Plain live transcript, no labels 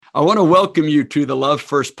I want to welcome you to the Love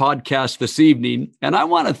First podcast this evening. And I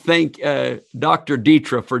want to thank Dr.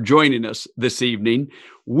 Dietra for joining us this evening.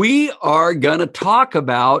 We are going to talk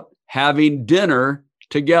about having dinner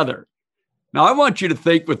together. Now, I want you to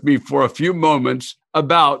think with me for a few moments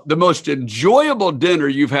about the most enjoyable dinner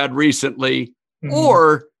you've had recently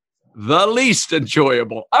or the least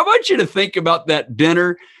enjoyable. I want you to think about that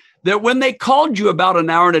dinner that when they called you about an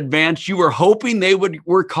hour in advance, you were hoping they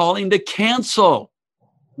were calling to cancel.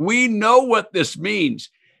 We know what this means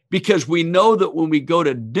because we know that when we go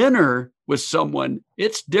to dinner with someone,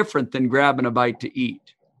 it's different than grabbing a bite to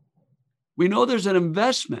eat. We know there's an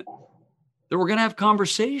investment, that we're going to have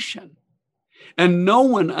conversation. And no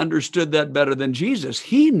one understood that better than Jesus.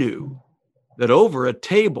 He knew that over a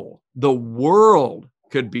table, the world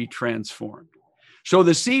could be transformed. So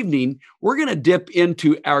this evening, we're going to dip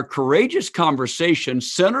into our courageous conversation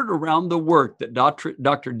centered around the work that Dr.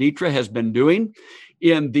 Dietra has been doing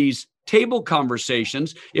in these table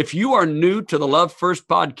conversations. If you are new to the Love First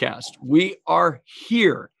podcast, we are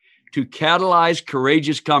here to catalyze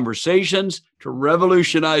courageous conversations, to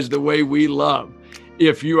revolutionize the way we love.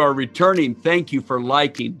 If you are returning, thank you for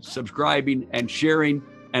liking, subscribing, and sharing.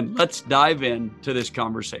 And let's dive into this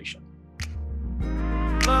conversation.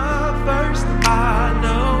 Love first, I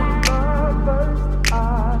know. Love first,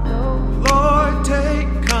 I know. Lord, take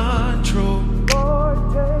control. Lord,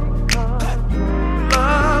 take control.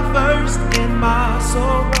 Love first in my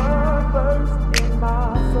soul. Love first in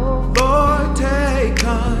my soul. Lord, take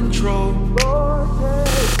control. Lord,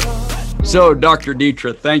 take control. So, Dr.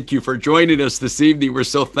 Dietra, thank you for joining us this evening. We're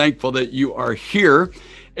so thankful that you are here.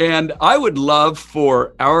 And I would love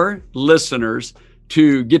for our listeners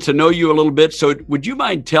to get to know you a little bit. So would you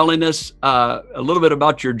mind telling us a little bit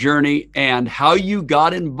about your journey and how you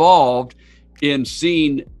got involved in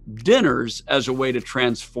seeing dinners as a way to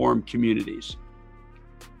transform communities?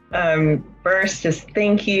 First, just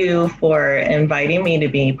thank you for inviting me to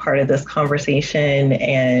be part of this conversation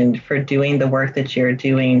and for doing the work that you're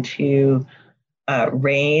doing to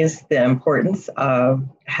raise the importance of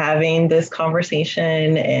having this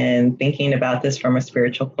conversation and thinking about this from a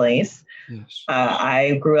spiritual place. Yes.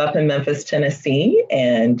 I grew up in Memphis, Tennessee,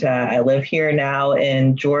 and I live here now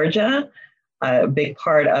in Georgia. A big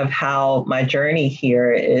part of how my journey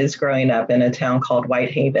here is growing up in a town called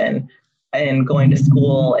Whitehaven and going to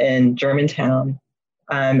school in Germantown,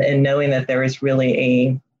 and knowing that there is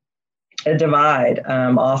really a divide.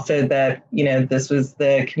 Also that, this was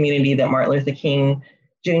the community that Martin Luther King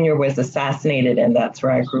Jr. was assassinated in. That's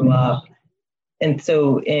where I grew up. And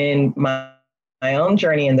so in my own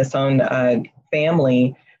journey in this own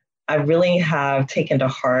family, I really have taken to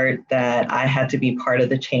heart that I had to be part of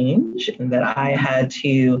the change and that I had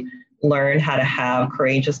to learn how to have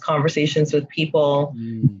courageous conversations with people,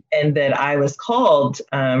 and that I was called,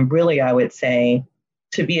 really, I would say,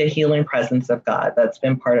 to be a healing presence of God. That's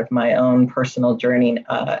been part of my own personal journey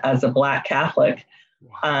as a Black Catholic,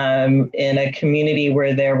 in a community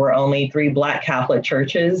where there were only 3 Black Catholic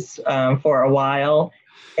churches for a while.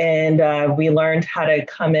 And we learned how to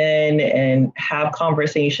come in and have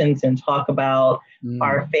conversations and talk about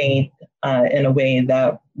our faith in a way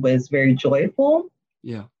that was very joyful.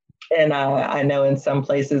 Yeah. And I know in some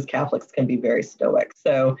places Catholics can be very stoic.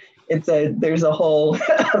 So there's a whole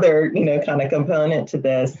other, kind of component to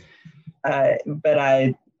this. But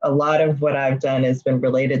a lot of what I've done has been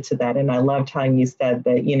related to that. And I loved how you said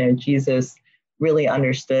that, Jesus really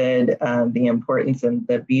understood the importance and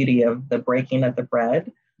the beauty of the breaking of the bread.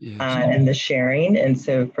 Yes. And the sharing. And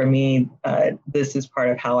so for me, this is part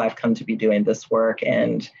of how I've come to be doing this work.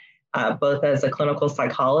 And both as a clinical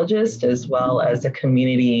psychologist, as well as a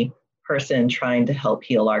community person trying to help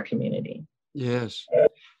heal our community. Yes,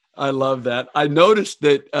 I love that. I noticed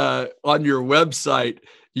that on your website,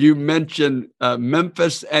 you mentioned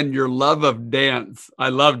Memphis and your love of dance. I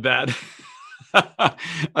love that.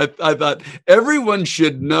 I thought everyone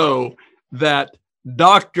should know that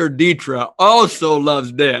Dr. Dietra also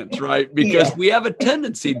loves dance, right? Because we have a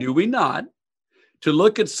tendency, do we not, to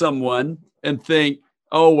look at someone and think,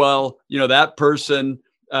 oh, well, that person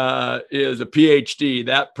is a PhD.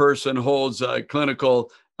 That person holds a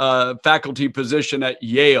clinical faculty position at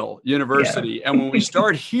Yale University. Yeah. And when we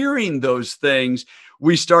start hearing those things,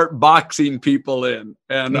 we start boxing people in.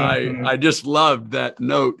 And I just loved that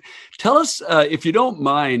note. Tell us, if you don't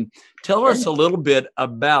mind, tell us a little bit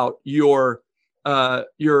about the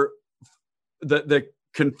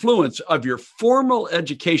confluence of your formal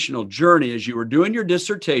educational journey as you were doing your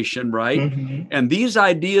dissertation, right? Mm-hmm. And these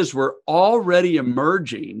ideas were already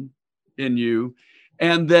emerging in you,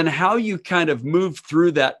 and then how you kind of moved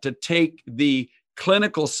through that to take the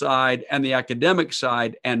clinical side and the academic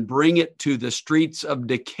side and bring it to the streets of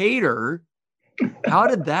Decatur. How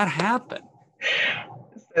did that happen?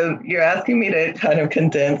 So you're asking me to kind of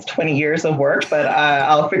condense 20 years of work, but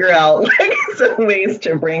I'll figure out like some ways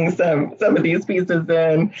to bring some of these pieces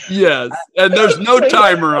in. Yes, and there's no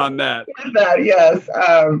timer on that. Yes.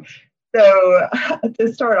 So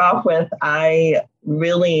to start off with, I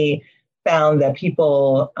really found that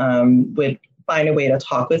people would find a way to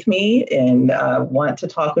talk with me and want to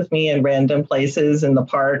talk with me in random places in the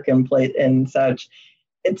park and such.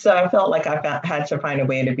 I felt like I had to find a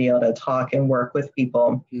way to be able to talk and work with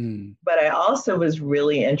people. But I also was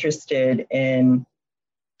really interested in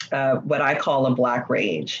what I call a Black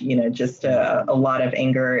rage, just a lot of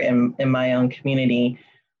anger in my own community,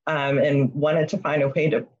 and wanted to find a way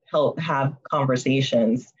to help have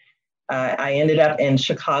conversations. I ended up in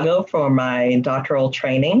Chicago for my doctoral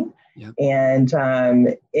training. Yep.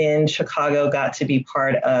 And in Chicago, got to be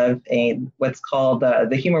part of what's called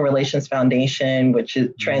the Human Relations Foundation, which is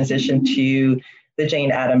transitioned to the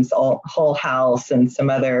Jane Addams Hull House and some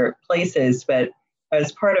other places. But I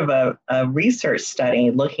was part of a research study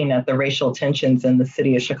looking at the racial tensions in the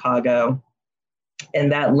city of Chicago.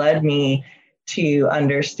 And that led me to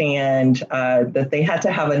understand that they had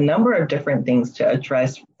to have a number of different things to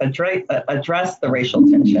address the racial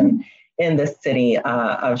tension in the city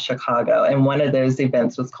of Chicago. And one of those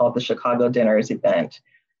events was called the Chicago Dinners event.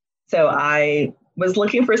 So I was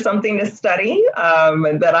looking for something to study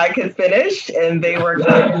that I could finish, and they were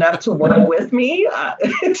kind enough to work with me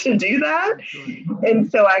to do that.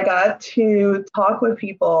 And so I got to talk with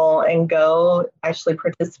people and go actually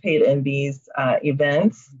participate in these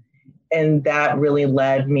events. And that really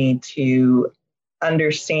led me to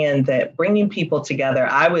understand that bringing people together,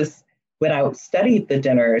 when I studied the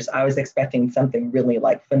dinners, I was expecting something really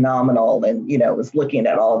like phenomenal and, was looking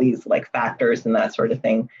at all these like factors and that sort of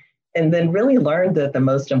thing. And then really learned that the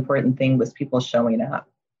most important thing was people showing up,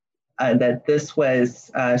 that this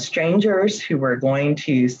was strangers who were going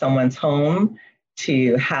to someone's home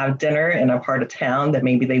to have dinner in a part of town that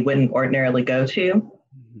maybe they wouldn't ordinarily go to.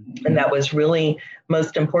 And that was really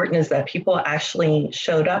most important, is that people actually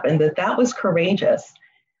showed up, and that was courageous.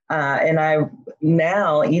 And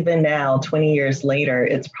even now, 20 years later,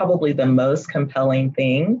 it's probably the most compelling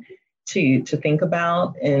thing to think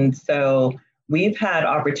about. And so we've had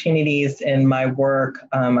opportunities in my work.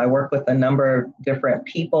 I work with a number of different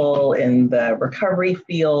people in the recovery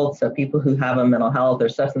field, so people who have a mental health or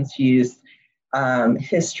substance use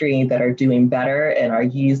history that are doing better and are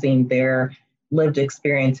using their lived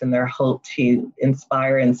experience and their hope to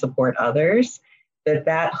inspire and support others.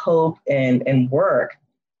 That hope and work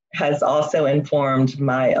has also informed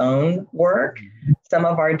my own work. Some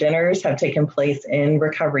of our dinners have taken place in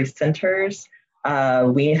recovery centers.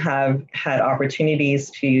 We have had opportunities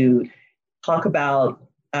to talk about,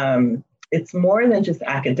 it's more than just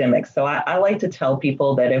academics. So I like to tell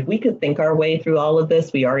people that if we could think our way through all of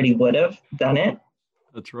this, we already would have done it.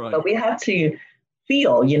 That's right. But we have to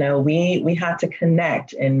feel, we have to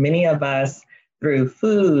connect. And many of us, through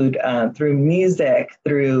food, through music,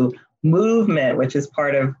 through movement, which is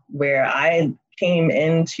part of where I came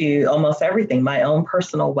into almost everything. My own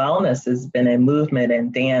personal wellness has been in movement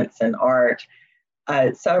and dance and art.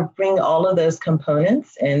 So I bring all of those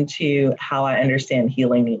components into how I understand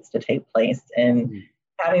healing needs to take place. And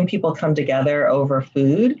having people come together over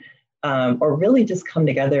food, or really just come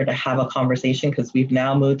together to have a conversation, because we've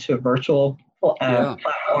now moved to virtual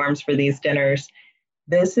platforms for these dinners.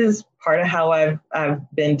 This is part of how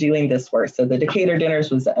I've been doing this work. So the Decatur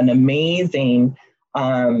Dinners was an amazing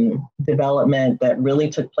development that really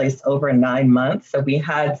took place over 9 months. So we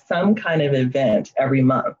had some kind of event every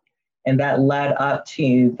month. And that led up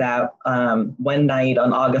to that one night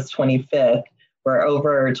on August 25th, where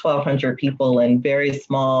over 1,200 people in very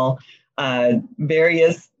small,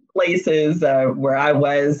 various places where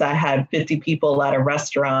I had 50 people at a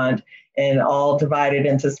restaurant, and all divided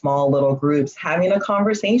into small little groups, having a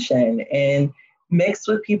conversation and mixed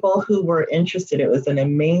with people who were interested. It was an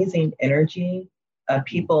amazing energy of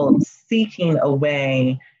people seeking a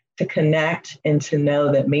way to connect and to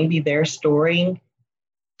know that maybe their story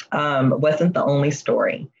wasn't the only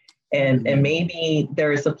story. And maybe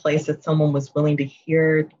there is a place that someone was willing to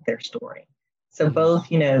hear their story. So both,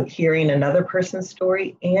 hearing another person's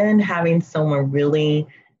story and having someone really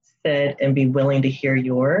sit and be willing to hear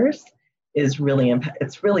yours is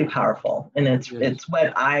really powerful. And it's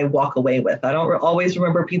what I walk away with. I don't always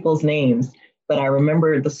remember people's names, but I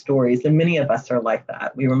remember the stories. And many of us are like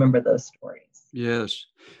that. We remember those stories. Yes.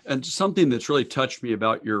 And something that's really touched me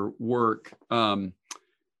about your work,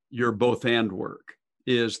 your both and work,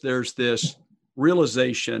 is there's this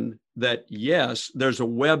realization that, yes, there's a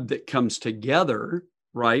web that comes together,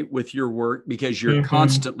 right, with your work because you're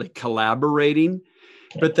constantly collaborating.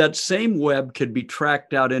 But that same web could be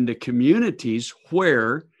tracked out into communities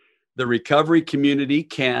where the recovery community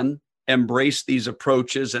can embrace these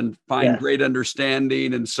approaches and find great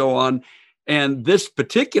understanding and so on. And this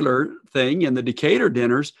particular thing in the Decatur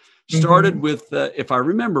dinners started with, if I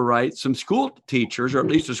remember right, some school teachers, or at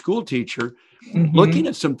least a school teacher, looking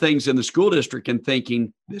at some things in the school district and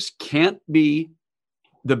thinking, this can't be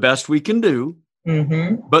the best we can do.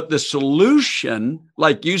 But the solution,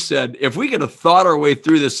 like you said, if we could have thought our way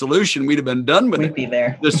through the solution, we'd have been done with it. We'd be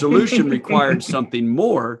there. The solution required something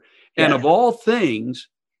more. And of all things,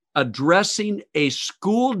 addressing a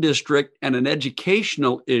school district and an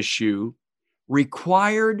educational issue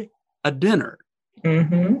required a dinner.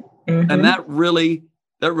 And that really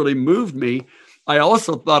moved me. I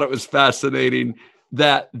also thought it was fascinating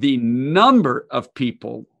that the number of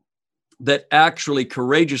people that actually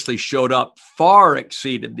courageously showed up far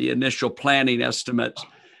exceeded the initial planning estimates.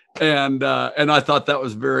 And I thought that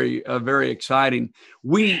was very, very exciting.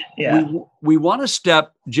 We want to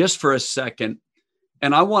step just for a second,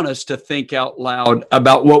 and I want us to think out loud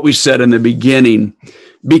about what we said in the beginning,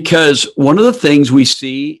 because one of the things we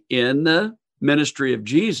see in the ministry of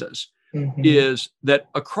Jesus is that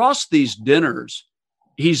across these dinners,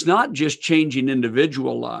 he's not just changing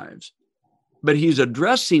individual lives, but he's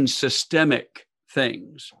addressing systemic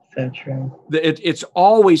things. So true. It's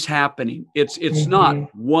always happening. It's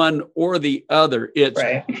not one or the other. It's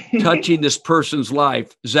touching this person's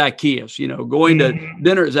life. Zacchaeus, going to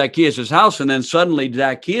dinner at Zacchaeus' house, and then suddenly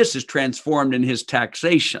Zacchaeus is transformed in his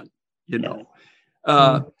taxation.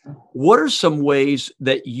 What are some ways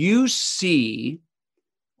that you see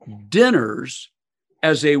dinners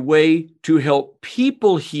as a way to help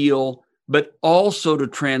people heal, but also to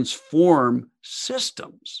transform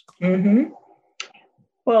systems?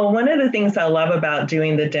 Well, one of the things I love about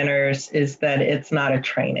doing the dinners is that it's not a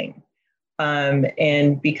training.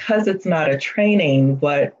 And because it's not a training,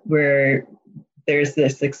 there's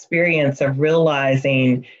this experience of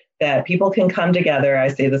realizing that people can come together. I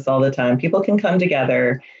say this all the time. People can come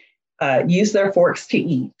together, use their forks to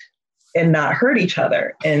eat, and not hurt each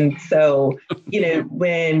other. And so,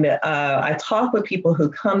 when I talk with people who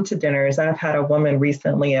come to dinners, I've had a woman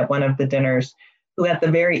recently at one of the dinners who at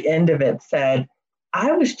the very end of it said,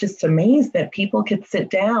 I was just amazed that people could sit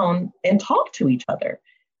down and talk to each other,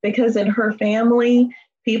 because in her family,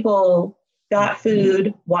 people got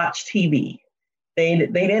food, watched TV. They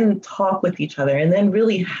didn't talk with each other and then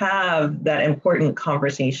really have that important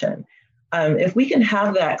conversation. If we can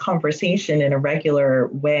have that conversation in a regular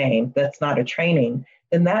way, that's not a training,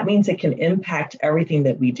 then that means it can impact everything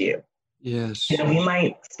that we do. Yes. We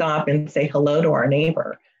might stop and say hello to our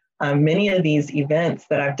neighbor. Many of these events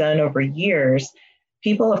that I've done over years,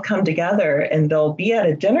 people have come together and they'll be at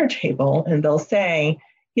a dinner table and they'll say,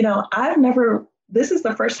 this is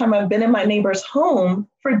the first time I've been in my neighbor's home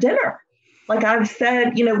for dinner. Like I've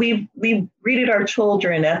said, we've greeted our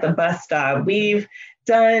children at the bus stop. We've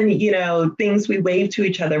done, things, we wave to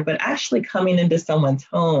each other, but actually coming into someone's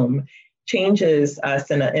home changes us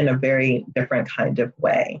in a very different kind of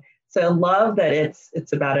way. So I love that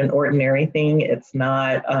it's about an ordinary thing. It's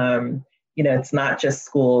not, it's not just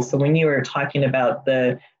school. So when you were talking about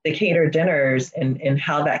the Decatur dinners and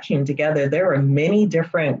how that came together, there were many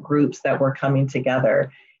different groups that were coming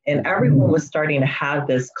together, and everyone was starting to have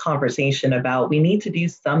this conversation about, we need to do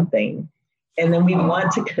something, and then we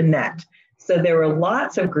want to connect. So there were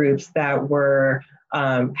lots of groups that were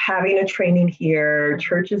having a training here,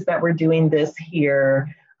 churches that were doing this here,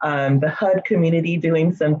 the HUD community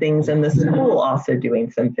doing some things, and the school also doing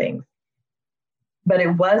some things. But it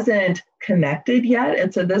wasn't connected yet.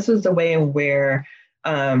 And so this was a way where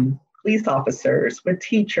police officers, with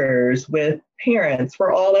teachers, with parents,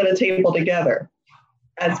 were all at a table together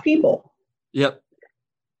as people. Yep.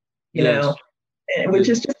 Which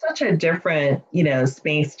is just such a different,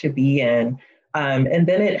 space to be in. And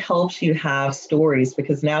then it helps you have stories,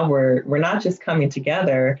 because now we're not just coming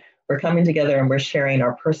together, we're coming together and we're sharing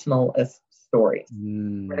our personal stories.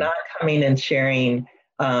 We're not coming and sharing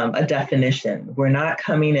a definition. We're not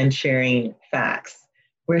coming and sharing facts.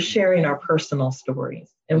 We're sharing our personal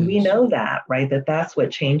stories. And we know that, right? That's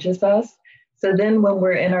what changes us. So then when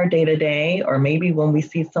we're in our day-to-day, or maybe when we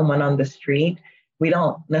see someone on the street, we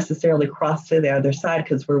don't necessarily cross to the other side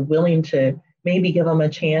because we're willing to maybe give them a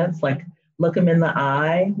chance, like look them in the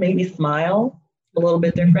eye, maybe smile a little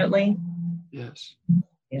bit differently. Yes.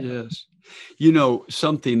 Yes.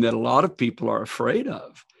 Something that a lot of people are afraid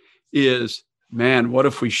of is man, what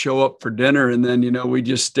if we show up for dinner and then, we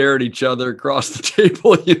just stare at each other across the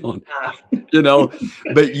table,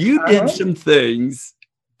 but you did some things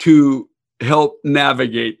to help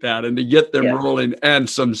navigate that and to get them rolling, and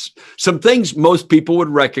some things most people would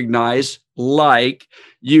recognize, like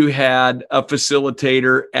you had a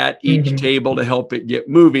facilitator at each table to help it get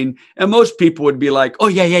moving. And most people would be like, oh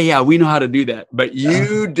yeah, we know how to do that. But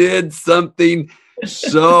you did something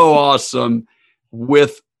so awesome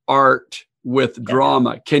with art, with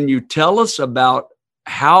drama. Can you tell us about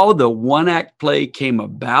how the one-act play came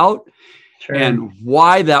about? Sure. And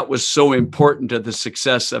why that was so important to the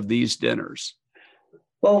success of these dinners?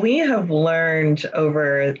 Well, we have learned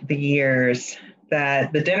over the years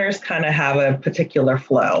that the dinners kind of have a particular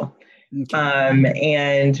flow. Okay.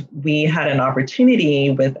 And we had an opportunity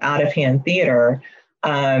with Out of Hand Theater.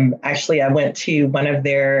 Actually, I went to one of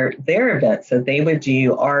their events, so they would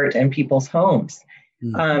do art in people's homes.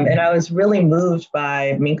 And I was really moved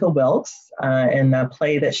by Minka Wilkes and the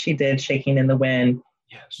play that she did, Shaking in the Wind,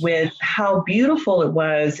 with how beautiful it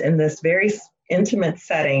was in this very intimate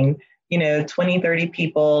setting, 20, 30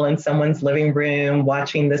 people in someone's living room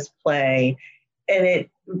watching this play. And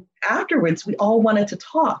afterwards, we all wanted to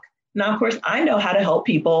talk. Now, of course, I know how to help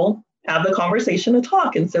people have the conversation to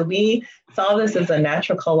talk. And so we saw this as a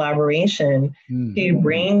natural collaboration to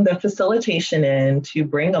bring the facilitation in, to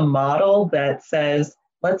bring a model that says,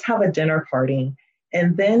 let's have a dinner party,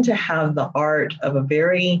 and then to have the art of a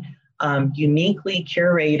very uniquely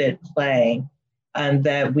curated play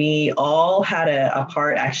that we all had a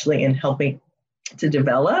part actually in helping to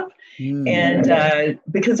develop. And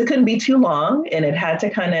because it couldn't be too long and it had to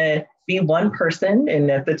kind of be one person. And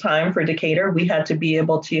at the time for Decatur, we had to be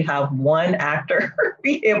able to have one actor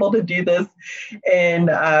be able to do this. And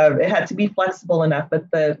it had to be flexible enough.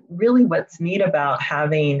 But really what's neat about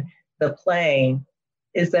having the play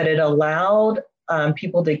is that it allowed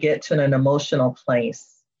people to get to an emotional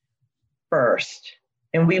place first.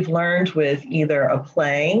 And we've learned with either a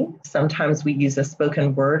play, sometimes we use a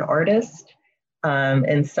spoken word artist.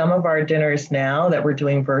 And some of our dinners now that we're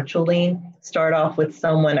doing virtually start off with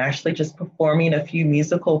someone actually just performing a few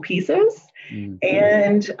musical pieces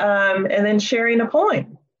and then sharing a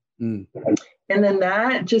poem. And then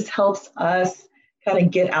that just helps us kind of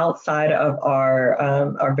get outside of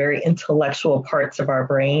our very intellectual parts of our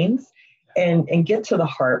brains and get to the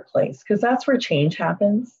heart place, because that's where change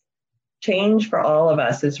happens. Change for all of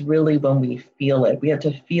us is really when we feel it. We have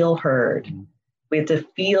to feel heard. We have to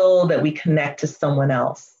feel that we connect to someone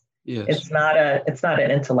else. Yes. It's not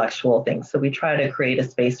an intellectual thing. So we try to create a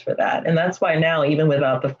space for that. And that's why now, even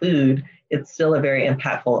without the food, it's still a very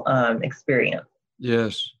impactful experience.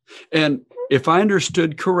 Yes. And if I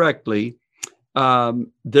understood correctly,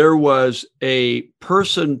 there was a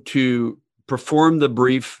person to perform the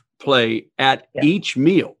brief play at each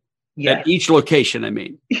meal, at each location, I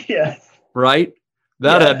mean. Yes. Right?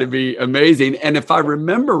 That had to be amazing. And if I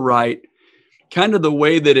remember right, kind of the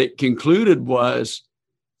way that it concluded was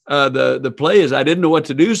the play is I didn't know what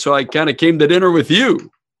to do, so I kind of came to dinner with you.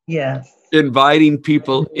 Yes. Inviting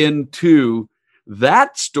people into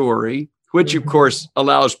that story, which of course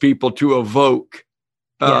allows people to evoke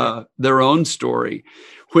their own story.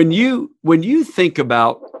 When you think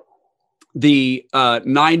about the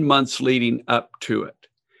 9 months leading up to it,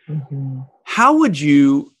 how would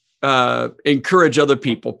you encourage other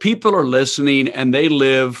people? People are listening and they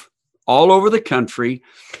live all over the country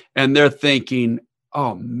and they're thinking,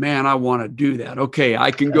 oh man, I want to do that. Okay,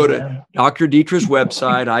 I can go to Dr. Dietra's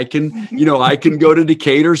website. I can go to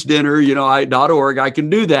Decatur's dinner, .org. I can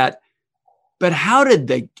do that. But how did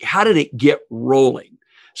it get rolling?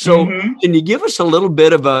 So can you give us a little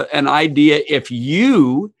bit of an idea if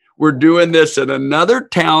you were doing this in another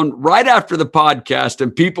town right after the podcast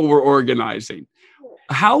and people were organizing?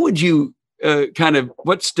 How would you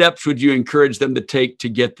what steps would you encourage them to take to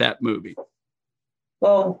get that moving?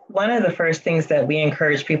 Well, one of the first things that we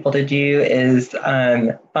encourage people to do is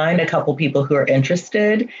find a couple people who are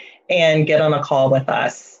interested and get on a call with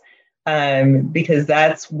us, because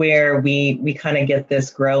that's where we kind of get this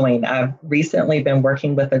growing. I've recently been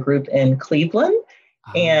working with a group in Cleveland,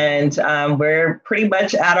 and we're pretty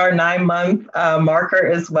much at our 9-month marker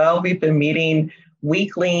as well. We've been meeting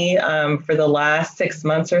weekly for the last 6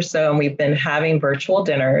 months or so, and we've been having virtual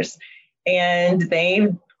dinners, and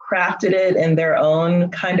they've crafted it in their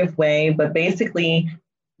own kind of way. But basically,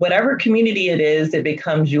 whatever community it is, it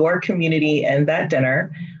becomes your community and that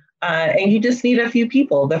dinner. And you just need a few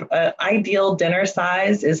people. The ideal dinner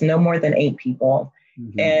size is no more than 8 people.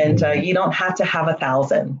 And you don't have to have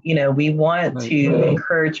 1,000. We want to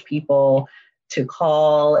encourage people to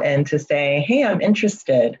call and to say, hey, I'm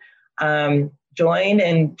interested. join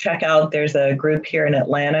and check out. There's a group here in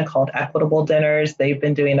Atlanta called Equitable Dinners. They've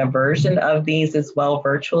been doing a version of these as well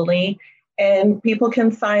virtually, and people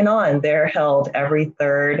can sign on. They're held every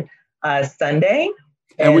third Sunday.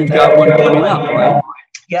 And we've got one coming up, right?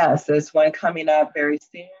 Yes, there's one coming up very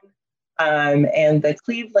soon. And the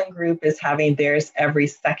Cleveland group is having theirs every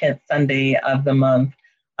second Sunday of the month.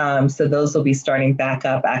 So those will be starting back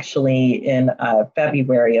up actually in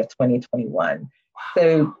February of 2021.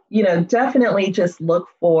 So, definitely just look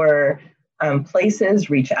for places,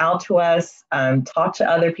 reach out to us, talk to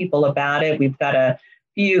other people about it. We've got a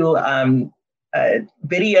few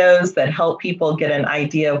videos that help people get an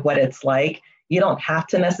idea of what it's like. You don't have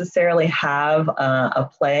to necessarily have a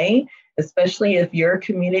play, especially if your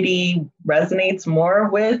community resonates more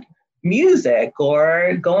with music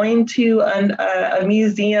or going to a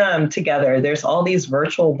museum together. There's all these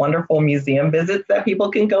virtual, wonderful museum visits that people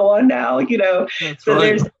can go on now, That's So right.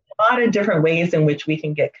 there's a lot of different ways in which we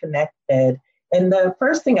can get connected. And the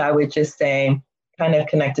first thing I would just say, kind of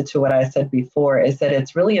connected to what I said before, is that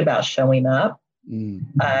it's really about showing up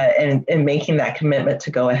and making that commitment to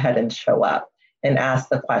go ahead and show up and ask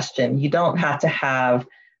the question. You don't have to have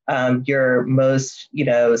your most,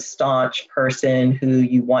 staunch person who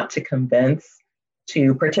you want to convince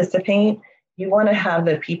to participate. You want to have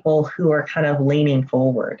the people who are kind of leaning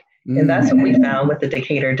forward. And that's what we found with the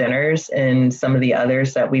Decatur dinners and some of the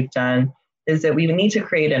others that we've done, is that we need to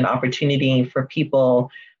create an opportunity for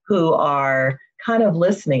people who are kind of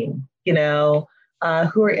listening, who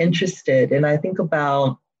are interested. And I think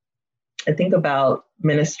about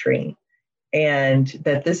ministry, and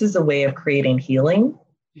that this is a way of creating healing.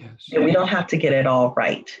 Yes. And we don't have to get it all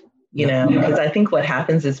right, because I think what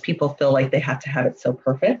happens is people feel like they have to have it so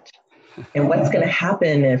perfect. And what's going to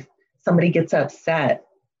happen if somebody gets upset?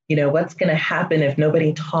 What's going to happen if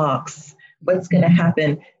nobody talks? What's going to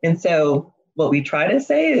happen? And so what we try to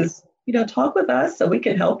say is, talk with us so we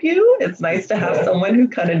can help you. It's nice to have someone who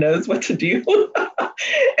kind of knows what to do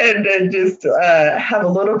and just have a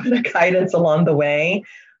little bit of guidance along the way.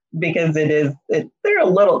 Because there's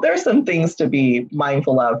some things to be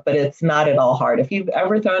mindful of, but it's not at all hard. If you've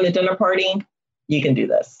ever thrown a dinner party, you can do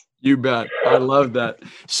this. You bet. I love that.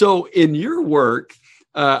 So in your work,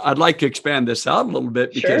 I'd like to expand this out a little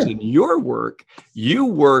bit, because in your work, you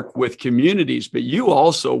work with communities, but you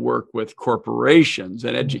also work with corporations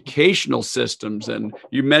and educational systems. And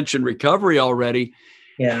you mentioned recovery already.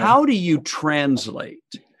 Yeah. How do you translate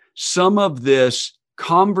some of this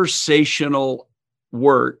conversational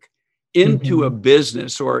work into a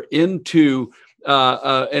business or into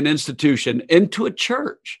an institution, into a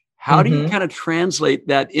church? How do you kind of translate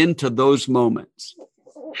that into those moments?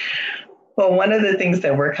 Well, one of the things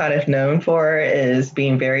that we're kind of known for is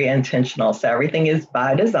being very intentional. So everything is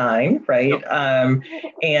by design, right? Yep.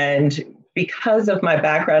 And because of my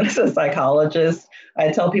background as a psychologist,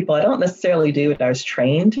 I tell people I don't necessarily do what I was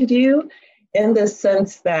trained to do, in the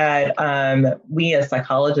sense that we as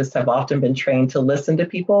psychologists have often been trained to listen to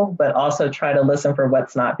people, but also try to listen for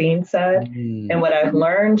what's not being said. And what I've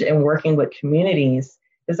learned in working with communities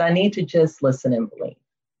is I need to just listen and believe.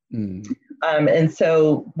 And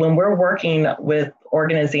so when we're working with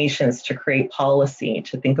organizations to create policy,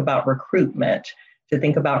 to think about recruitment, to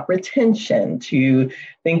think about retention, to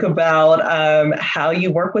think about how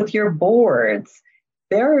you work with your boards,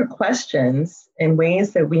 there are questions and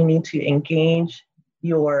ways that we need to engage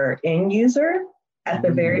your end user at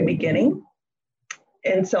the very beginning.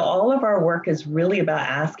 And so all of our work is really about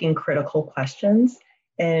asking critical questions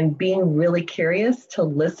and being really curious to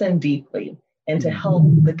listen deeply and to help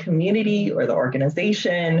the community or the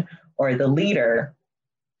organization or the leader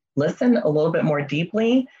listen a little bit more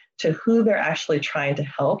deeply to who they're actually trying to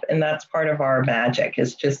help. And that's part of our magic,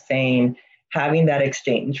 is just saying, having that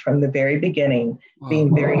exchange from the very beginning,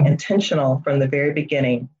 being very intentional from the very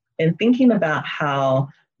beginning, and thinking about how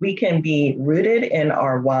we can be rooted in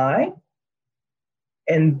our why,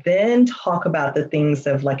 and then talk about the things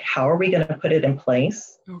of like, how are we going to put it in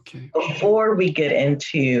place before we get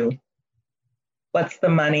into what's the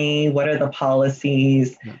money, what are the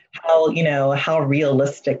policies, how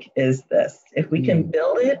realistic is this? If we can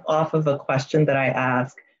build it off of a question that I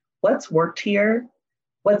ask, what's worked here?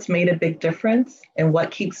 What's made a big difference? And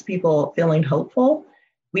what keeps people feeling hopeful?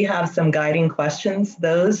 We have some guiding questions.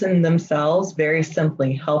 Those in themselves very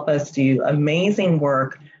simply help us do amazing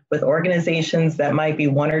work with organizations that might be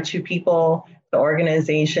 1 or 2 people, the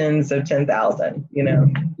organizations of 10,000,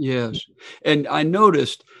 Yes. And I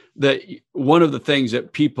noticed that one of the things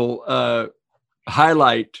that people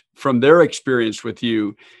highlight from their experience with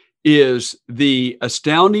you is the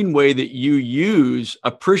astounding way that you use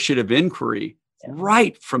appreciative inquiry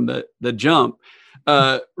right from the jump,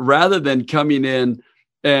 rather than coming in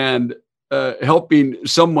and helping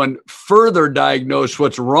someone further diagnose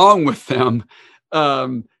what's wrong with them.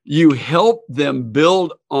 You help them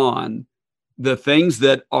build on the things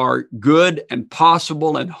that are good and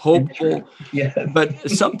possible and hopeful. Yes. But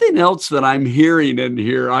something else that I'm hearing in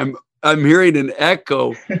here, I'm hearing an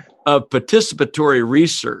echo of participatory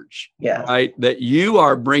research, yes. right? That you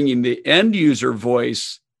are bringing the end user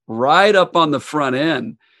voice right up on the front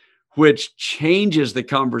end, which changes the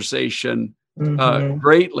conversation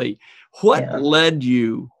greatly. What led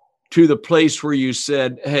you to the place where you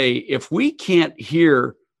said, hey, if we can't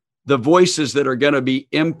hear the voices that are going to be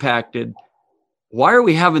impacted, why are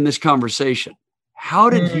we having this conversation? How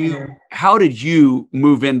did you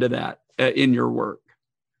move into that in your work?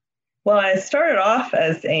 Well, I started off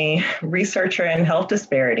as a researcher in health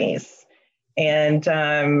disparities and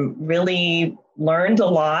really learned a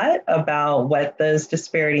lot about what those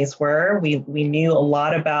disparities were. We knew a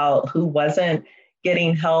lot about who wasn't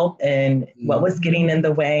getting help and what was getting in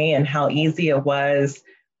the way and how easy it was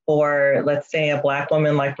for, let's say, a Black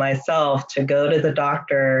woman like myself to go to the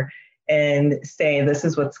doctor and say, this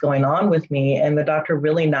is what's going on with me. And the doctor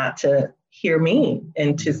really not to hear me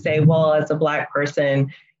and to say, well, as a Black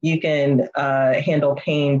person, you can handle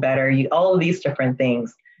pain better, all of these different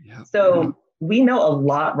things. Yeah. So we know a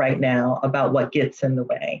lot right now about what gets in the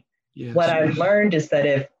way. Yes. What I've learned is that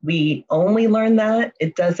if we only learn that,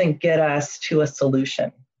 it doesn't get us to a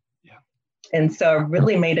solution. Yeah. And so I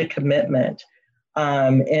really made a commitment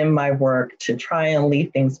in my work to try and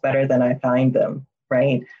leave things better than I find them,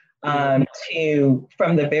 right? To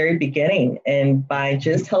from the very beginning, and by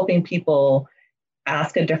just helping people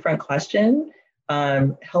ask a different question,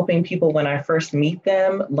 helping people when I first meet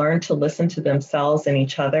them, learn to listen to themselves and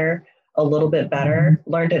each other a little bit better,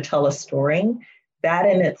 learn to tell a story, that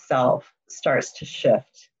in itself starts to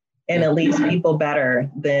shift. And it leaves people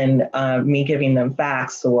better than me giving them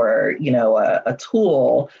facts or, a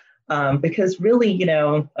tool. Because really,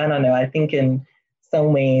 I don't know, I think in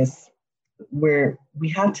some ways we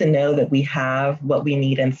have to know that we have what we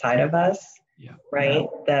need inside of us, right?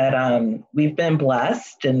 That we've been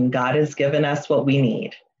blessed and God has given us what we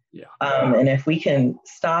need. Yeah. And if we can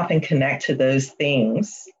stop and connect to those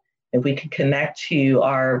things, if we can connect to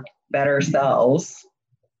our better selves,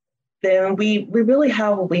 then we really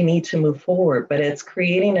have what we need to move forward. But it's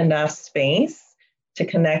creating enough space to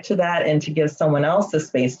connect to that and to give someone else the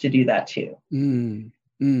space to do that too.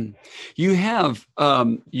 You have,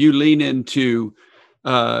 you lean into,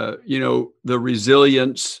 the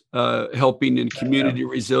resilience, helping in community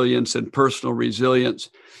resilience and personal resilience.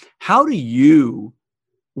 How do you,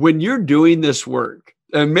 when you're doing this work,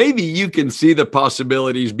 and maybe you can see the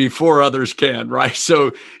possibilities before others can, right?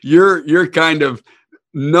 So you're kind of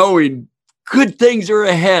knowing good things are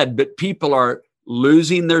ahead, but people are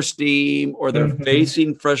losing their steam or they're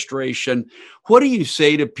facing frustration. What do you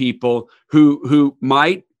say to people who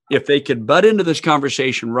might, if they could butt into this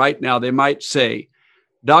conversation right now, they might say,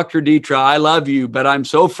 Dr. Detra, I love you, but I'm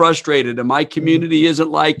so frustrated and my community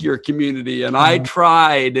isn't like your community and I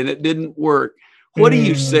tried and it didn't work. What do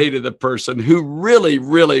you say to the person who really,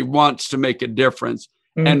 really wants to make a difference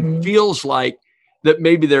and feels like that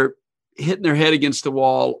maybe they're hitting their head against the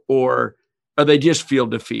wall or they just feel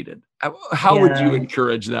defeated? How would you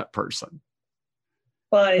encourage that person?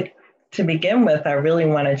 Well, to begin with, I really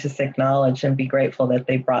want to just acknowledge and be grateful that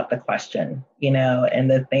they brought the question,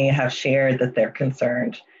 and that they have shared that they're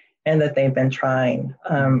concerned and that they've been trying.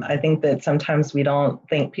 I think that sometimes we don't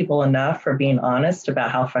thank people enough for being honest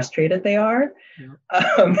about how frustrated they are,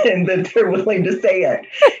 and that they're willing to say it.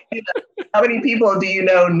 How many people do you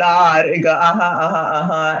know nod and go,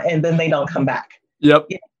 and then they don't come back? Yep.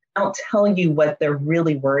 They don't tell you what they're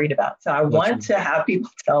really worried about. So I want to have people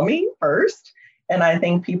tell me first. And I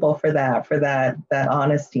thank people for that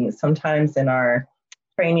honesty. Sometimes in our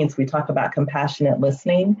trainings, we talk about compassionate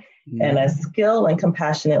listening. And a skill in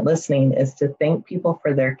compassionate listening is to thank people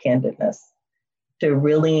for their candidness, to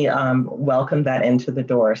really welcome that into the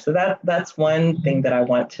door. So that's one thing that I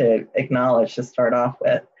want to acknowledge to start off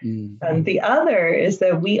with. And the other is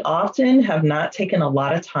that we often have not taken a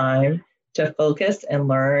lot of time to focus and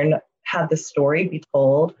learn, have the story be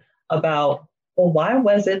told about, well, why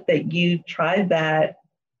was it that you tried that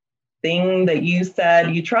thing that you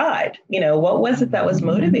said you tried? What was it that was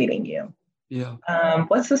motivating you? Yeah.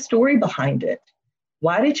 What's the story behind it?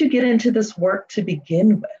 Why did you get into this work to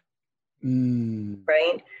begin with?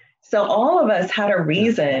 Right? So all of us had a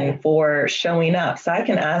reason for showing up. So I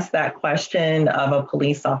can ask that question of a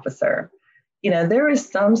police officer. There is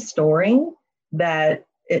some story that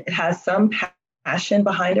it has some passion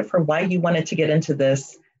behind it for why you wanted to get into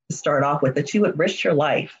this to start off with, that you would risk your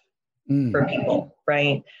life for people,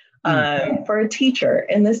 right? For a teacher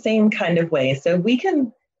in the same kind of way. So we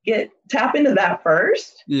can tap into that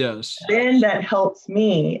first. Yes. Then that helps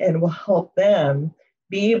me and will help them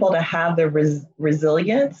be able to have the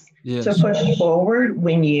resilience to push forward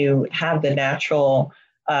when you have the natural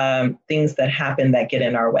things that happen that get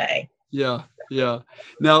in our way. Yeah.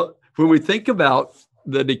 Now, when we think about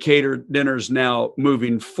the Decatur dinners now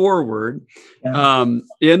moving forward,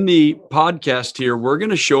 in the podcast here, we're going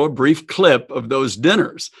to show a brief clip of those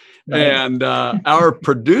dinners. Nice. And our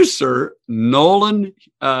producer, Nolan,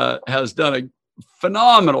 has done a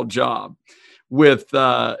phenomenal job with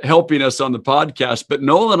helping us on the podcast. But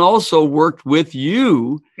Nolan also worked with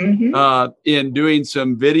you in doing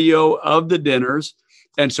some video of the dinners.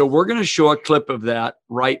 And so we're going to show a clip of that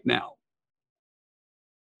right now.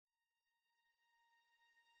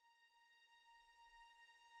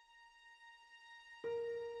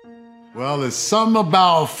 Well, it's something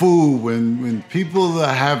about food. When people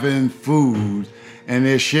are having food and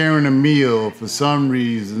they're sharing a meal, for some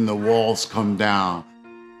reason the walls come down.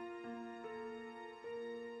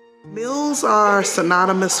 Meals are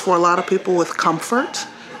synonymous for a lot of people with comfort.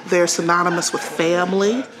 They're synonymous with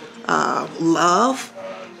family, love.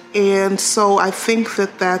 And so I think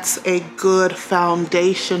that that's a good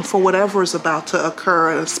foundation for whatever is about to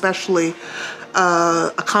occur, and especially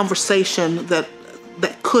a conversation that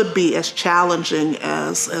could be as challenging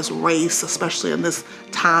as race, especially in this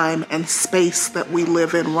time and space that we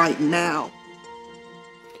live in right now.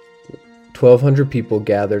 1,200 people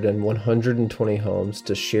gathered in 120 homes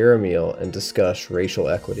to share a meal and discuss racial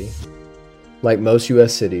equity. Like most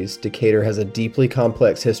U.S. cities, Decatur has a deeply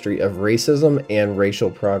complex history of racism and racial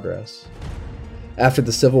progress. After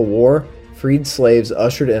the Civil War, freed slaves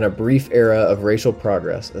ushered in a brief era of racial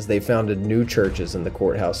progress as they founded new churches in the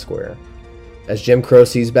courthouse square. As Jim Crow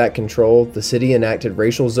seized back control, the city enacted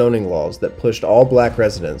racial zoning laws that pushed all black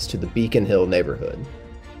residents to the Beacon Hill neighborhood.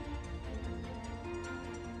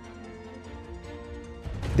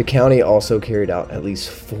 The county also carried out at least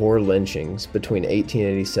 4 lynchings between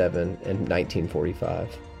 1887 and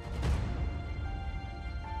 1945.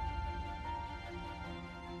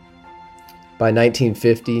 By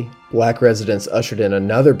 1950, black residents ushered in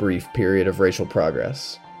another brief period of racial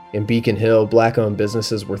progress. In Beacon Hill, black-owned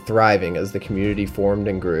businesses were thriving as the community formed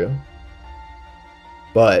and grew.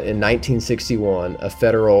 But in 1961, a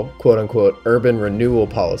federal, quote-unquote, urban renewal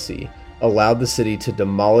policy allowed the city to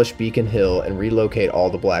demolish Beacon Hill and relocate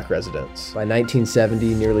all the black residents. By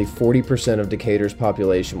 1970, nearly 40% of Decatur's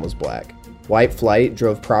population was black. White flight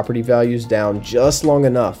drove property values down just long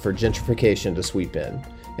enough for gentrification to sweep in.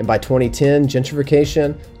 And by 2010,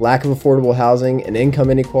 gentrification, lack of affordable housing, and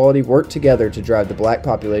income inequality worked together to drive the black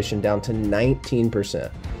population down to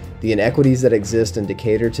 19%. The inequities that exist in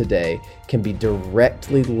Decatur today can be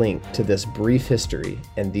directly linked to this brief history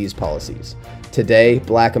and these policies. Today,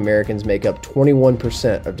 black Americans make up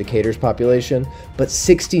 21% of Decatur's population, but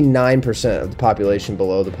 69% of the population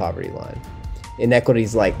below the poverty line.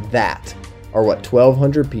 Inequities like that are what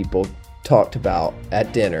 1,200 people talked about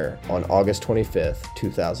at dinner on August 25th,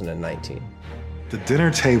 2019. The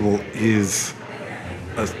dinner table it's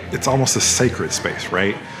almost a sacred space,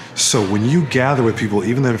 right? So when you gather with people,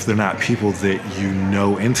 even if they're not people that you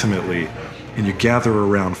know intimately, and you gather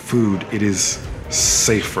around food, it is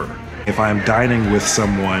safer. If I'm dining with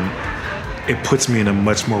someone, it puts me in a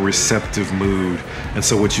much more receptive mood. And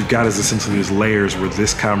so what you've got is essentially these layers where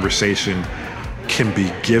this conversation can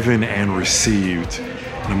be given and received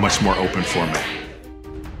in a much more open format.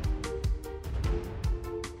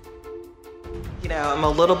 You know, I'm a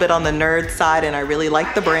little bit on the nerd side and I really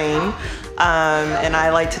like the brain. And I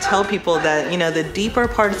like to tell people that, you know, the deeper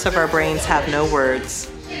parts of our brains have no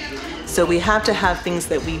words. So we have to have things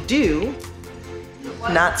that we do,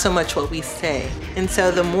 not so much what we say. And so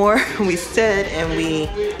the more we sit and we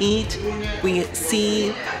eat, we see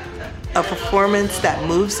a performance that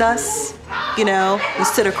moves us. You know, you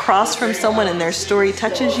sit across from someone and their story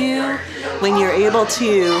touches you. When you're able to,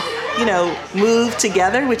 you know, move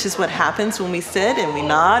together, which is what happens when we sit and we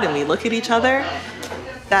nod and we look at each other,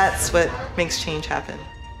 that's what makes change happen.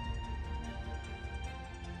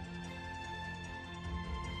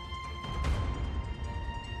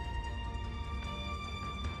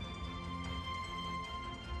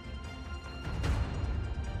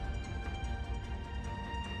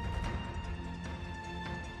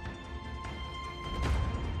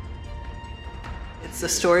 It's the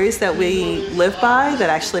stories that we live by that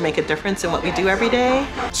actually make a difference in what we do every day.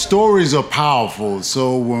 Stories are powerful,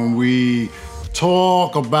 so when we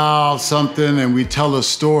talk about something and we tell a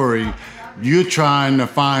story, You're trying to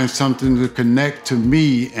find something to connect to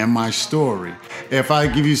me and my story. If I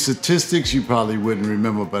give you statistics, you probably wouldn't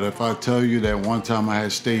remember. But if I tell you that one time I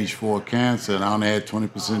had stage 4 cancer and I only had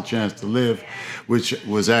 20% chance to live, which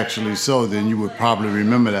was actually so, then you would probably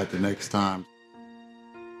remember that the next time.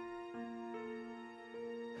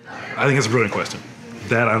 I think it's a brilliant question.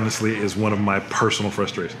 That honestly is one of my personal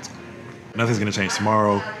frustrations. Nothing's gonna change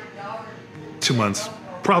tomorrow, 2 months,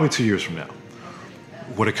 probably 2 years from now.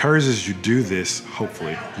 What occurs is you do this,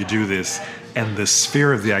 hopefully, you do this, and the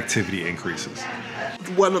sphere of the activity increases.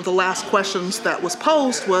 One of the last questions that was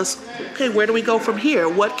posed was, okay, where do we go from here?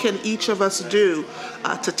 What can each of us do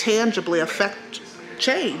to tangibly affect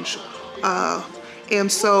change?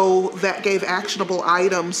 And so that gave actionable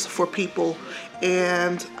items for people.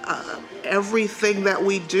 And everything that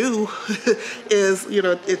we do is,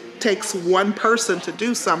 it takes one person to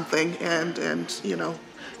do something and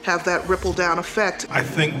have that ripple down effect. I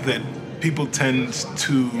think that people tend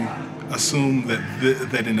to assume that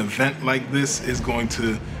that an event like this is going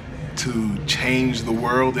to change the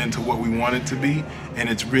world into what we want it to be, and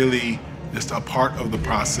it's really just a part of the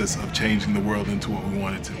process of changing the world into what we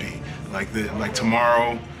want it to be. Like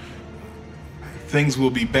tomorrow, things will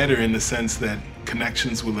be better in the sense that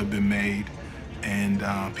connections will have been made, and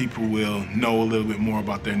people will know a little bit more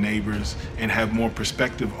about their neighbors and have more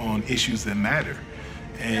perspective on issues that matter.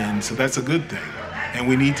 And so that's a good thing. And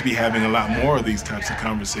we need to be having a lot more of these types of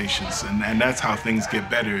conversations. And that's how things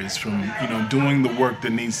get better, is from doing the work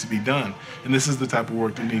that needs to be done. And this is the type of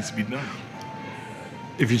work that needs to be done.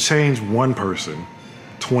 If you change one person,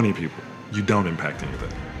 20 people, you don't impact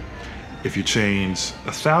anything. If you change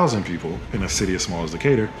 1,000 people in a city as small as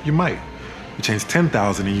Decatur, you might. You change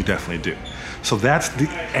 10,000 and you definitely do. So that's the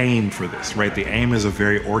aim for this, right? The aim is a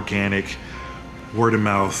very organic,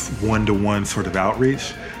 word-of-mouth, one-to-one sort of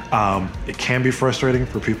outreach. It can be frustrating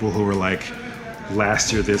for people who are like,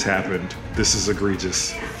 last year this happened, this is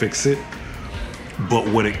egregious, fix it. But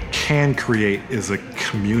what it can create is a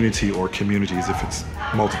community, or communities if it's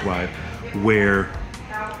multiplied, where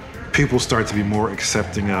people start to be more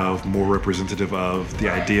accepting of, more representative of the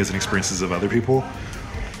ideas and experiences of other people,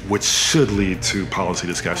 which should lead to policy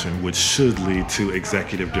discussion, which should lead to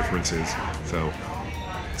executive differences. So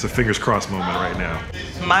it's a fingers crossed moment right now.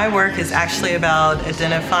 My work is actually about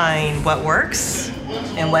identifying what works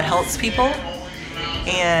and what helps people.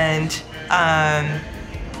 And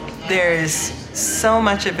there's so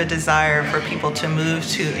much of a desire for people to move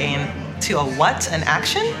to a what, an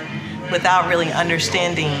action, without really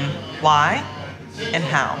understanding why and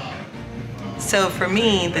how. So for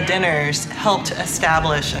me, the dinners helped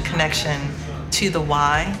establish a connection to the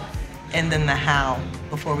why and then the how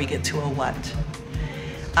before we get to a what.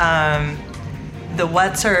 The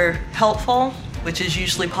whats are helpful, which is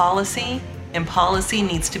usually policy, and policy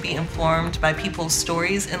needs to be informed by people's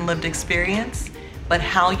stories and lived experience. But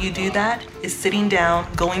how you do that is sitting down,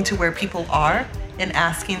 going to where people are, and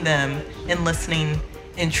asking them and listening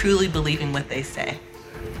and truly believing what they say.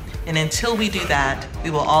 And until we do that,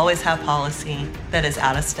 we will always have policy that is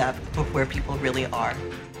out of step with where people really are.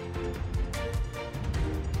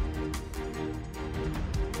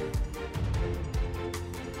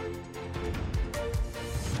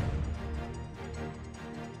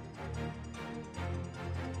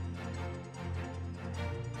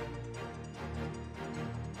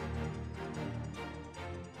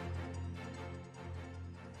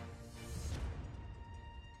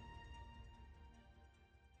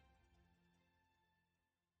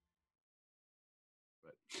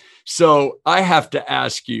 So I have to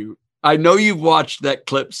ask you, I know you've watched that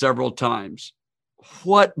clip several times.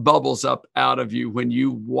 What bubbles up out of you when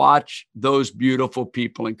you watch those beautiful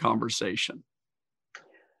people in conversation?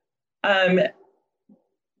 When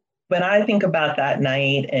I think about that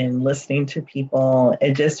night and listening to people,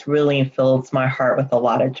 it just really fills my heart with a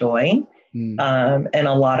lot of joy and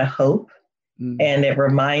a lot of hope. And it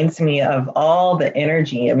reminds me of all the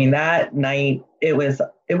energy. I mean, that night, it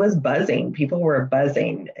was buzzing. People were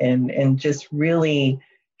buzzing and just really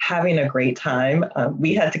having a great time.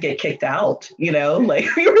 We had to get kicked out,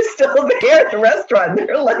 like we were still there at the restaurant.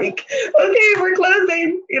 They're like, okay, we're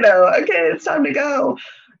closing, okay, it's time to go.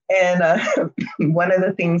 And one of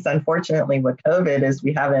the things, unfortunately, with COVID is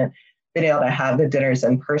we haven't been able to have the dinners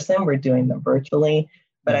in person. We're doing them virtually.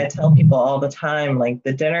 But I tell people all the time, like,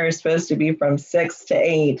 the dinner is supposed to be from 6 to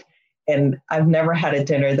 8. And I've never had a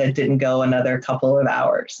dinner that didn't go another couple of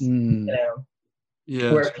hours,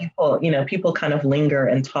 Yes. Where people kind of linger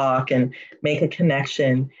and talk and make a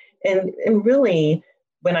connection. And really,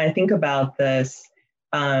 when I think about this,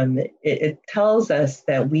 it tells us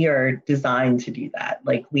that we are designed to do that.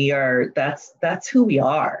 Like that's who we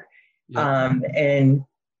are. And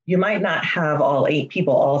you might not have all 8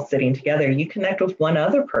 people all sitting together. You connect with one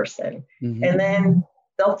other person, and then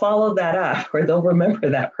they'll follow that up, or they'll remember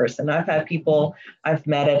that person. I've had people I've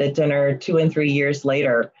met at a dinner 2 and 3 years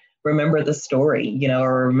later remember the story,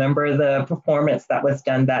 or remember the performance that was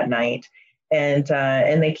done that night,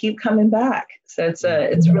 and they keep coming back. So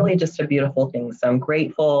it's really just a beautiful thing. So I'm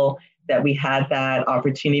grateful that we had that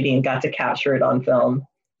opportunity and got to capture it on film.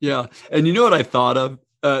 Yeah, and you know what I thought of?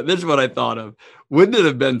 This is what I thought of. Wouldn't it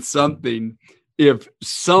have been something if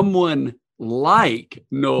someone like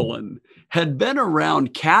Nolan had been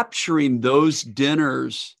around capturing those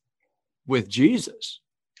dinners with Jesus?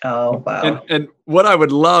 Oh, wow. And what I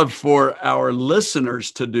would love for our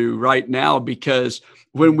listeners to do right now, because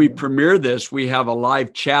when we premiere this, we have a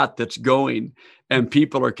live chat that's going and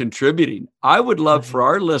people are contributing. I would love for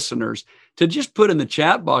our listeners to just put in the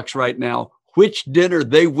chat box right now which dinner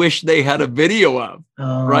they wish they had a video of,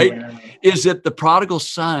 right? Yeah. Is it the prodigal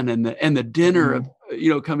son and the dinner of,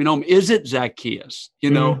 coming home? Is it Zacchaeus?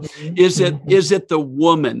 Is it the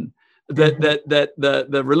woman that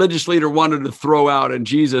the religious leader wanted to throw out and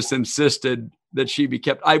Jesus insisted that she be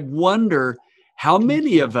kept? I wonder how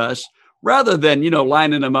many of us, rather than,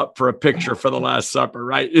 lining them up for a picture for the Last Supper,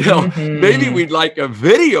 right? Maybe we'd like a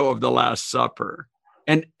video of the Last Supper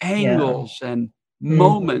and angles and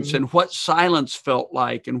moments and what silence felt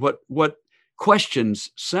like and what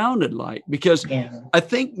questions sounded like. Because I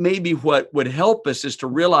think maybe what would help us is to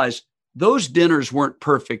realize those dinners weren't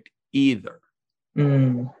perfect either.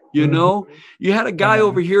 You had a guy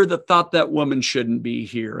over here that thought that woman shouldn't be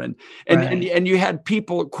here. And you had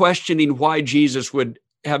people questioning why Jesus would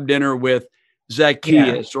have dinner with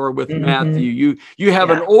Zacchaeus or with Matthew. You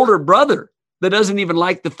have an older brother that doesn't even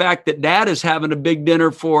like the fact that dad is having a big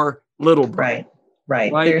dinner for little brother.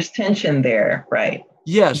 Right. There's tension there. Right.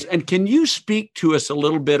 Yes. And can you speak to us a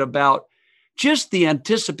little bit about just the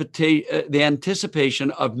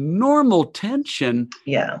anticipation of normal tension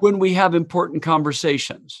when we have important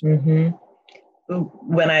conversations?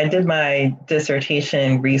 When I did my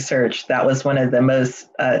dissertation research, that was one of the most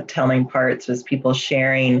telling parts, was people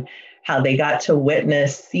sharing how they got to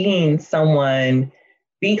witness seeing someone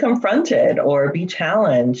be confronted or be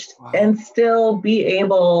challenged and still be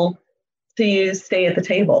able to stay at the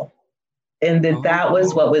table. And that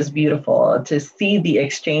was what was beautiful, to see the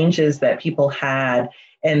exchanges that people had,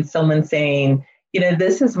 and someone saying,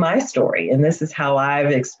 this is my story and this is how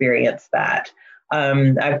I've experienced that.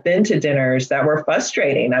 I've been to dinners that were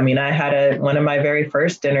frustrating. I mean, I had one of my very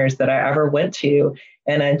first dinners that I ever went to,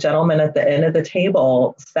 and a gentleman at the end of the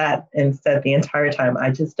table sat and said the entire time,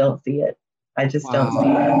 "I just don't see it. I just don't see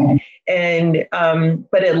it." And,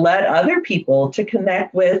 but it led other people to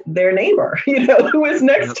connect with their neighbor, who was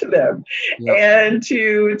next to them, and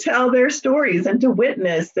to tell their stories and to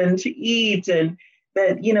witness and to eat. And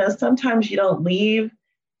that, sometimes you don't leave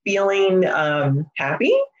feeling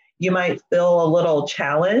happy. You might feel a little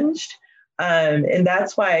challenged. And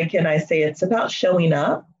that's why, again, I say it's about showing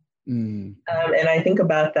up. And I think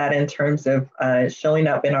about that in terms of showing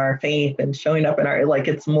up in our faith and showing up in our,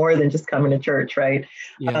 it's more than just coming to church, right?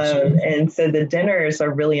 Yes. And so the dinners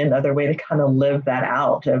are really another way to kind of live that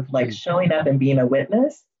out of showing up and being a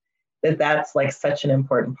witness, that's such an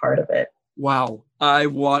important part of it. Wow. I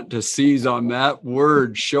want to seize on that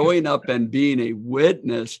word, showing up and being a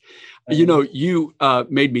witness. You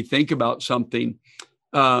made me think about something.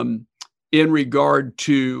 In regard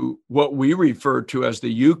to what we refer to as the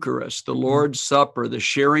Eucharist, the Lord's Supper, the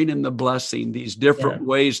sharing and the blessing, these different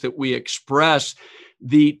ways that we express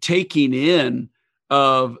the taking in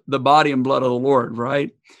of the body and blood of the Lord,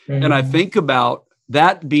 right? And I think about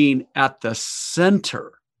that being at the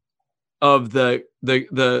center of the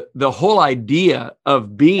whole idea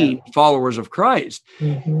of being followers of Christ.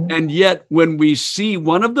 And yet, when we see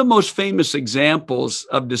one of the most famous examples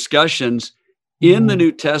of discussions in the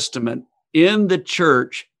New Testament, in the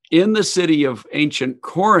church, in the city of ancient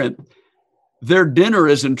Corinth, their dinner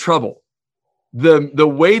is in trouble. The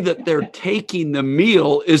way that they're taking the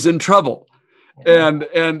meal is in trouble.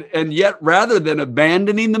 And yet, rather than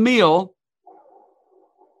abandoning the meal,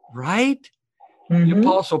 right? The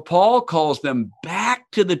Apostle Paul calls them back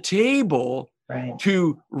to the table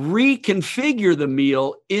to reconfigure the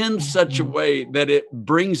meal in such a way that it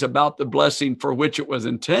brings about the blessing for which it was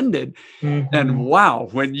intended. And wow,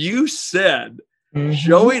 when you said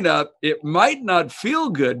showing up, it might not feel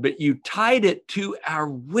good, but you tied it to our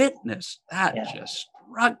witness. That just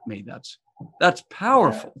struck me. That's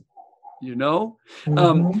powerful. What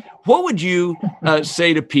would you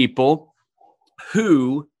say to people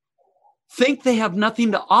who think they have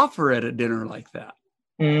nothing to offer at a dinner like that?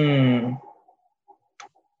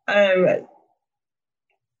 I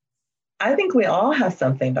think we all have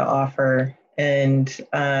something to offer. And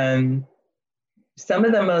some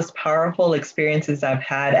of the most powerful experiences I've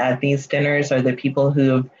had at these dinners are the people who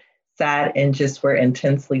have sat and just were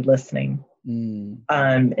intensely listening. And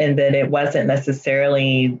that it wasn't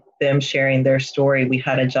necessarily them sharing their story. We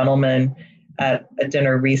had a gentleman at a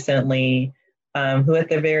dinner recently who at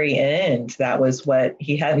the very end, that was what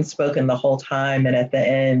he hadn't spoken the whole time. And at the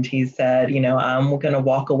end, he said, I'm going to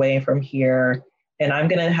walk away from here and I'm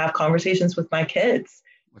going to have conversations with my kids.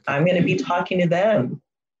 I'm going to be talking to them.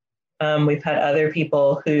 We've had other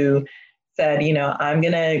people who said, I'm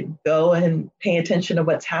going to go and pay attention to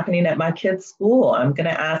what's happening at my kid's school. I'm going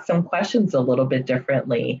to ask some questions a little bit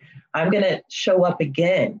differently. I'm going to show up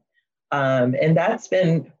again. And that's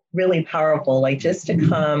been really powerful, like just to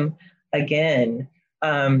come again.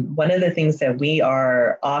 One of the things that we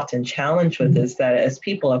are often challenged with is that as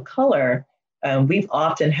people of color, we've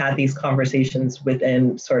often had these conversations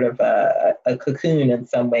within sort of a cocoon in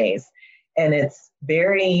some ways. And it's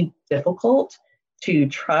very difficult to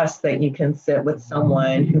trust that you can sit with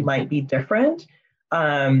someone who might be different,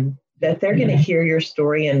 that they're going to hear your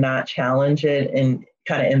story and not challenge it and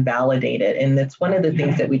kind of invalidate it. And that's one of the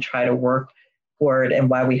things that we try to work toward, and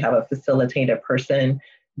why we have a facilitated person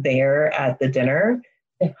there at the dinner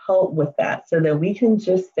to help with that, so that we can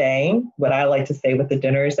just say what I like to say with the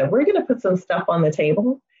dinner is that we're going to put some stuff on the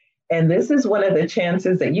table. And this is one of the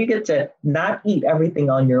chances that you get to not eat everything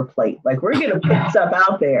on your plate. Like, we're going to put stuff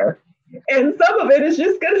out there, and some of it is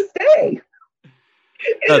just going to stay.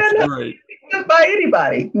 That's right. By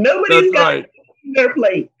anybody. Nobody's got their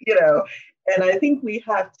plate, And I think we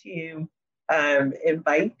have to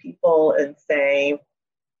invite people and say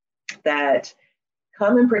that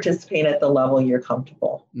come and participate at the level you're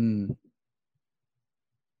comfortable.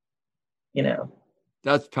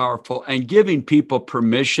 That's powerful. And giving people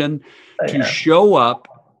permission to show up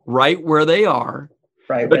right where they are,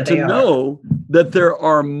 but to know that there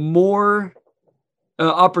are more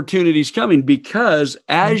opportunities coming, because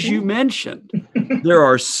as you mentioned, there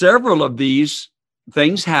are several of these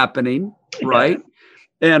things happening, right?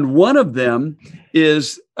 And one of them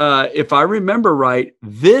is, if I remember right,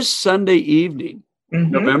 this Sunday evening,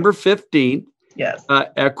 November 15th,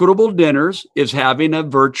 Equitable Dinners is having a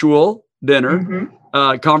virtual dinner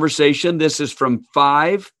conversation. This is from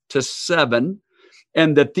 5 to 7,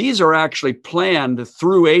 and that these are actually planned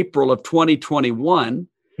through April of 2021.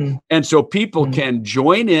 And so people can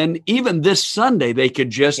join in even this Sunday. They could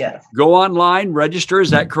just go online, register. Is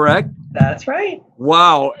that correct? That's right.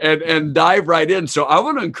 Wow. And dive right in. So I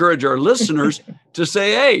want to encourage our listeners to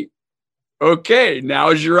say, hey, okay, now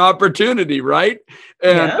is your opportunity, right?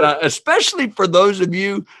 And especially for those of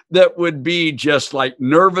you that would be just like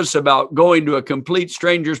nervous about going to a complete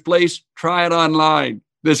stranger's place, try it online.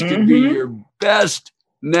 This could be your best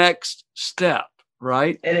next step.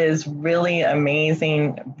 Right. It is really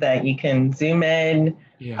amazing that you can Zoom in.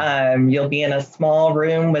 You'll be in a small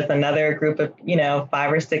room with another group of,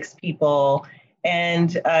 5 or 6 people.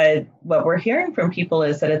 And what we're hearing from people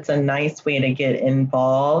is that it's a nice way to get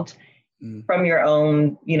involved from your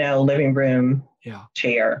own, living room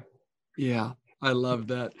chair. Yeah, I love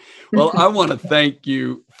that. Well, I want to thank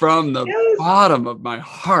you from the bottom of my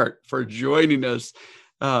heart for joining us.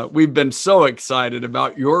 We've been so excited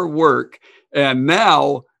about your work. And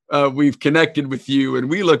now we've connected with you, and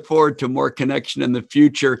we look forward to more connection in the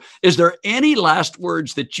future. Is there any last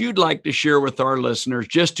words that you'd like to share with our listeners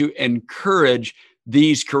just to encourage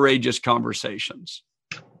these courageous conversations?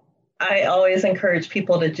 I always encourage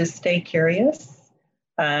people to just stay curious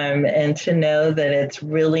and to know that it's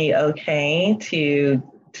really okay to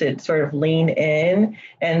sort of lean in.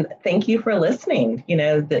 And thank you for listening.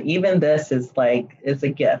 That even this is a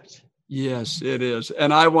gift. Yes, it is.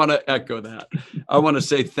 And I want to echo that. I want to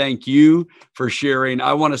say thank you for sharing.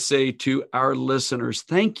 I want to say to our listeners,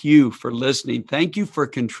 thank you for listening. Thank you for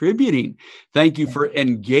contributing. Thank you for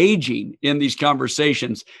engaging in these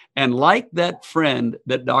conversations. And like that friend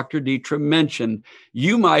that Dr. Dietra mentioned,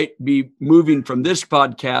 you might be moving from this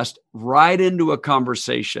podcast right into a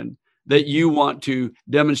conversation that you want to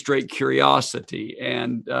demonstrate curiosity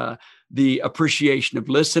and the appreciation of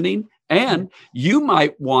listening. And you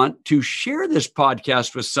might want to share this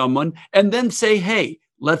podcast with someone and then say, hey,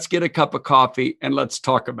 let's get a cup of coffee and let's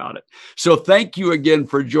talk about it. So thank you again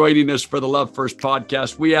for joining us for the Love First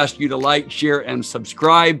podcast. We ask you to like, share, and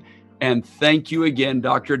subscribe. And thank you again,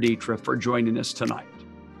 Dr. Dietra, for joining us tonight.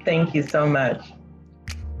 Thank you so much.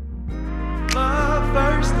 Love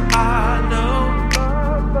first, I know.